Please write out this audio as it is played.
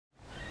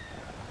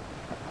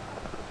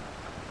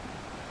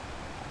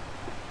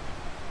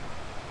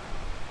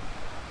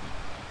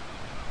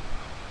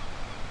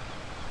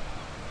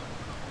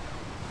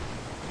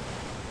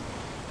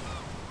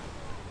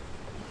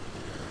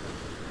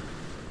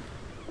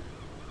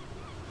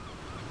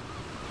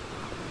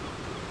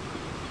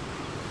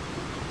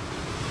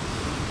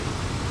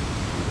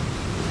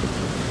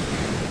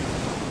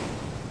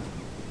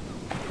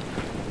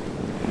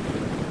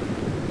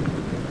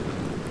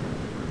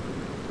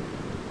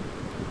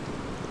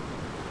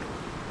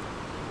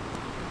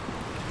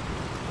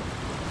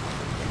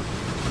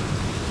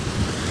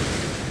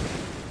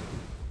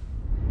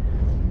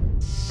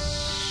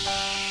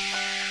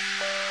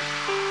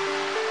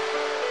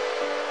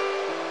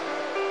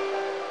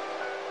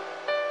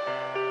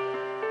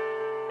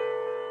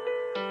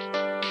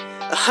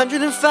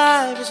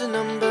105 is a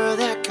number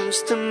that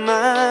comes to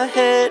my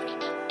head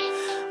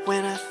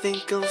when I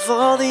think of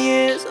all the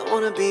years I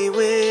wanna be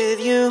with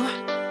you.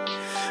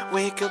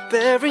 Wake up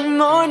every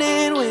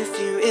morning with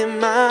you in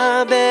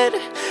my bed.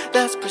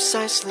 That's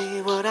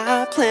precisely what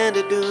I plan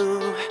to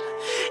do.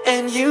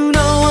 And you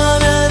know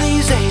one of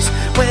these days,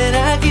 when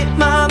I get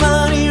my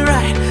money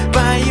right,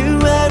 buy you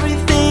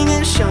everything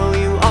and show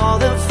you all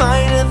the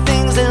finer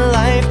things in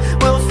life.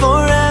 We'll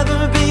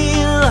forever be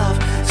in love,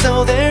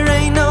 so there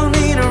ain't no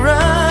need to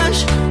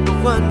rush. But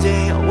one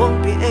day I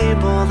won't be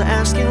able to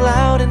ask you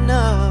loud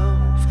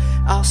enough.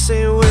 I'll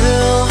say,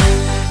 will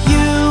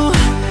you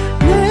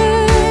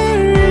marry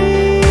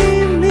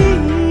me?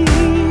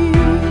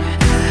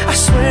 I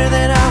swear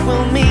that I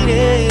will mean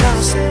it.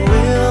 I'll say,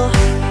 will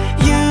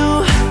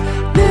you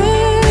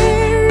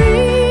marry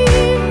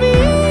me?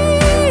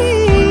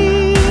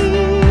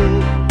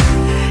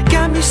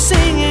 Got me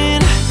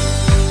singing,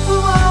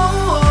 whoa,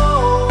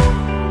 whoa,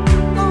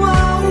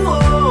 whoa,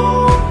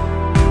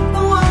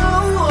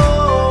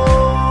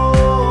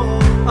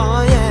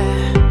 oh yeah.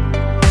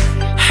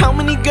 How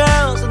many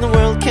girls in the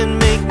world can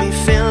make me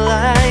feel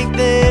like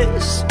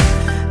this?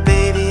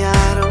 Baby,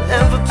 I don't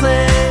ever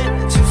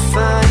plan to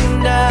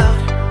find out.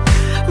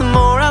 The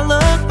more I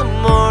look, the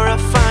more I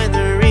find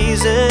the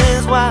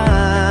reasons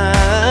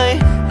why.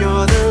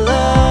 You're the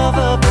love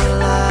of my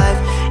life.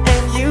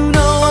 And you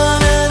know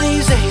one of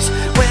these days,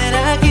 when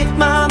I get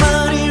my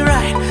money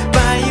right,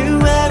 buy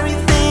you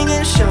everything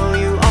and show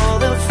you all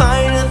the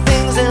finer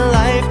things in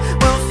life.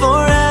 We'll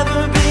forever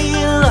be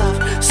in love,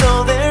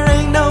 so there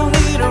ain't no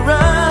need to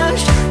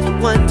rush. But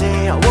one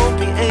day I won't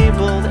be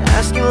able to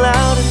ask you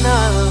loud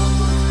enough.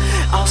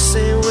 I'll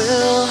say,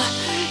 will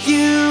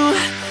you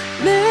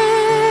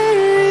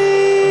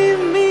marry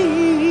me?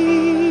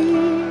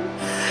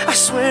 I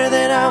swear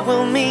that I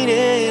will mean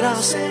it.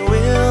 I'll say,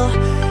 will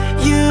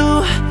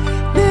you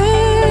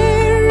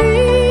marry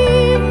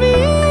me?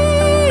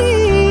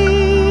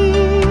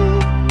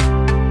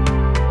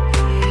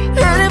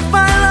 And if I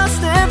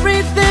lost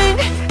everything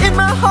in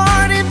my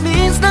heart, it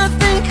means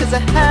nothing, 'cause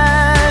I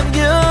have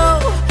you.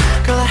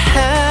 Girl, I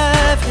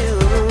have you.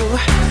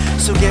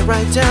 So get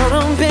right down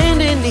on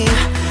bended knee.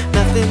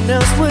 Nothing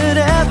else would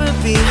ever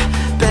be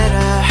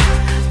better,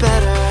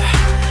 better.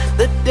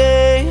 The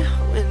day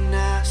when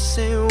I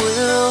say,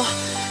 will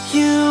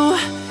you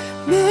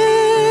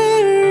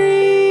marry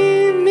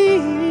me?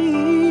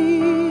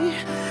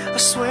 I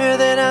swear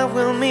that I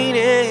will mean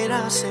it.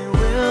 I'll say,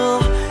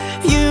 will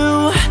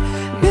you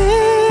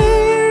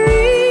marry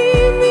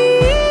me?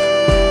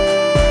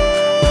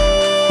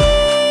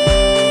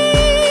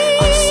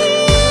 I'll say,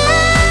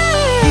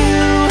 will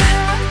you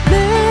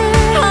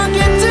marry? I'll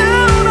get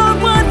down on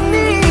one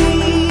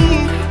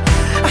knee.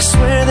 I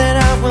swear that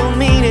I will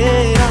mean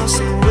it. I'll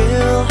say,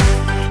 will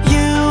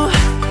you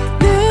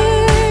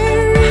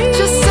marry?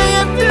 Just say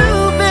I do,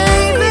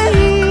 baby.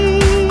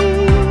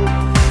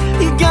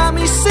 You got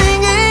me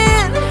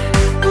singing.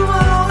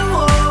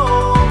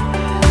 Whoa,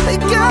 they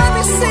got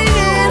me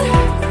singing.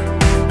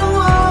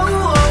 Whoa,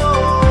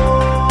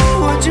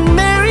 would you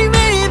marry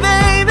me,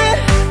 baby?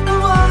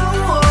 Whoa,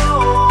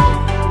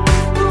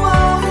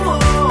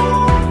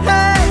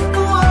 hey,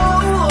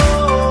 whoa.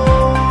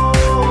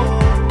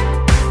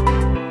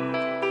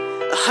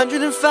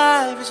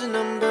 105 is a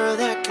number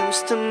that comes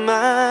to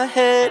my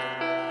head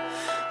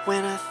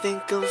when I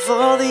think of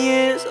all the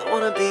years I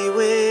wanna be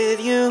with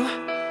you.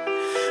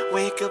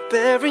 Wake up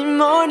every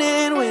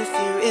morning with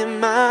you in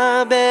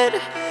my bed.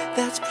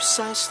 That's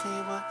precisely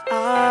what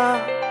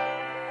I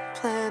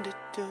plan to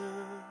do.